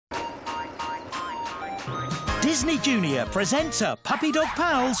Disney Junior presents a Puppy Dog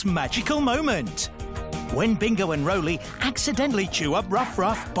Pal's magical moment. When Bingo and Rolly accidentally chew up Ruff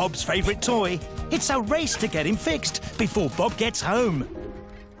Ruff, Bob's favourite toy, it's a race to get him fixed before Bob gets home.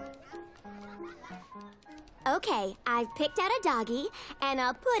 Okay, I've picked out a doggy, and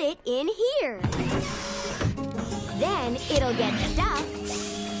I'll put it in here. Then it'll get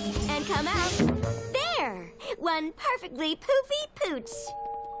stuffed and come out there. One perfectly poofy pooch.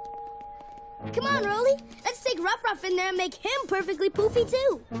 Come on, Rolly. Let's take Ruff Ruff in there and make him perfectly poofy,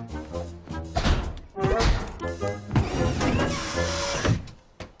 too.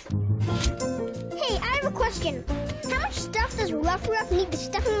 Hey, I have a question. How much stuff does Ruff Ruff need the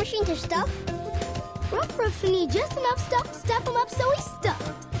stuffing machine to stuff? Ruff Ruff should need just enough stuff to stuff him up so he's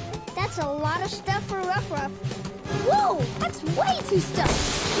stuffed. That's a lot of stuff for Ruff Ruff. Whoa, that's way too stuffed.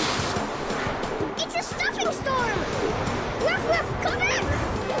 It's a stuffing storm. Ruff Ruff, come back.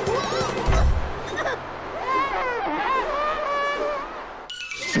 Whoa.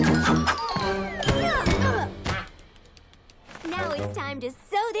 Now it's time to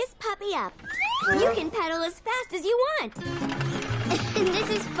sew this puppy up. You can pedal as fast as you want. This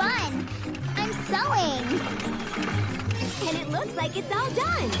is fun. I'm sewing. And it looks like it's all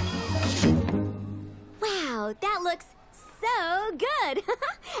done. Wow, that looks so good.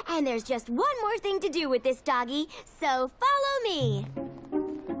 And there's just one more thing to do with this doggy, so follow me.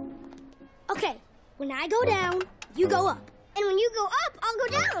 Okay, when I go down, you go up. And when you go up, I'll go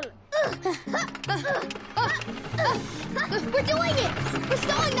down. We're doing it! We're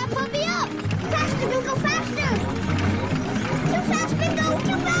sewing that puppy up! Faster, Bingo, faster! Too fast, Bingo,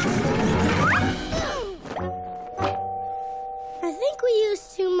 too fast! I think we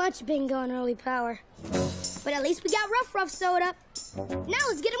used too much Bingo and Early Power. But at least we got Ruff Ruff sewed up. Now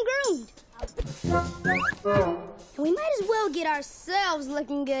let's get him groomed. And we might as well get ourselves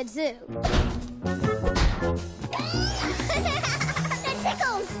looking good, too. That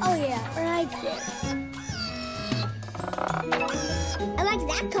tickles! Oh, yeah, right there. I like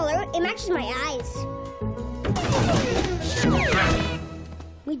that color. It matches my eyes.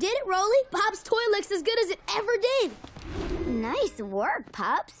 We did it, Rolly. Bob's toy looks as good as it ever did. Nice work,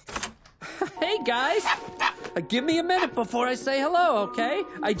 pups. Hey, guys. Give me a minute before I say hello, okay?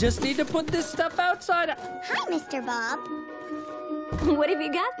 I just need to put this stuff outside. Hi, Mr. Bob. What have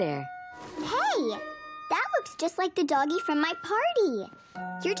you got there? Hey, that looks just like the doggy from my party.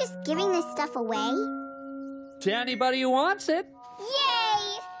 You're just giving this stuff away? To anybody who wants it.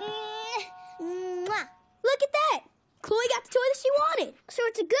 Yay! Mwah. Look at that! Chloe got the toy that she wanted. So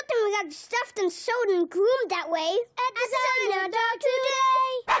it's a good thing we got it stuffed and sewed and groomed that way at Design Our Dog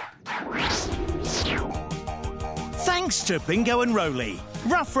Today. Thanks to Bingo and Rolly,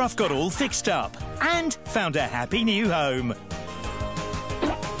 Ruff Ruff got all fixed up and found a happy new home.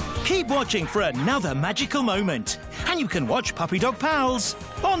 Keep watching for another magical moment, and you can watch Puppy Dog Pals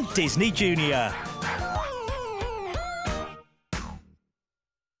on Disney Junior.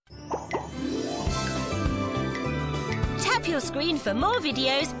 Tap your screen for more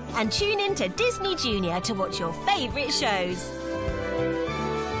videos and tune in to Disney Junior to watch your favourite shows.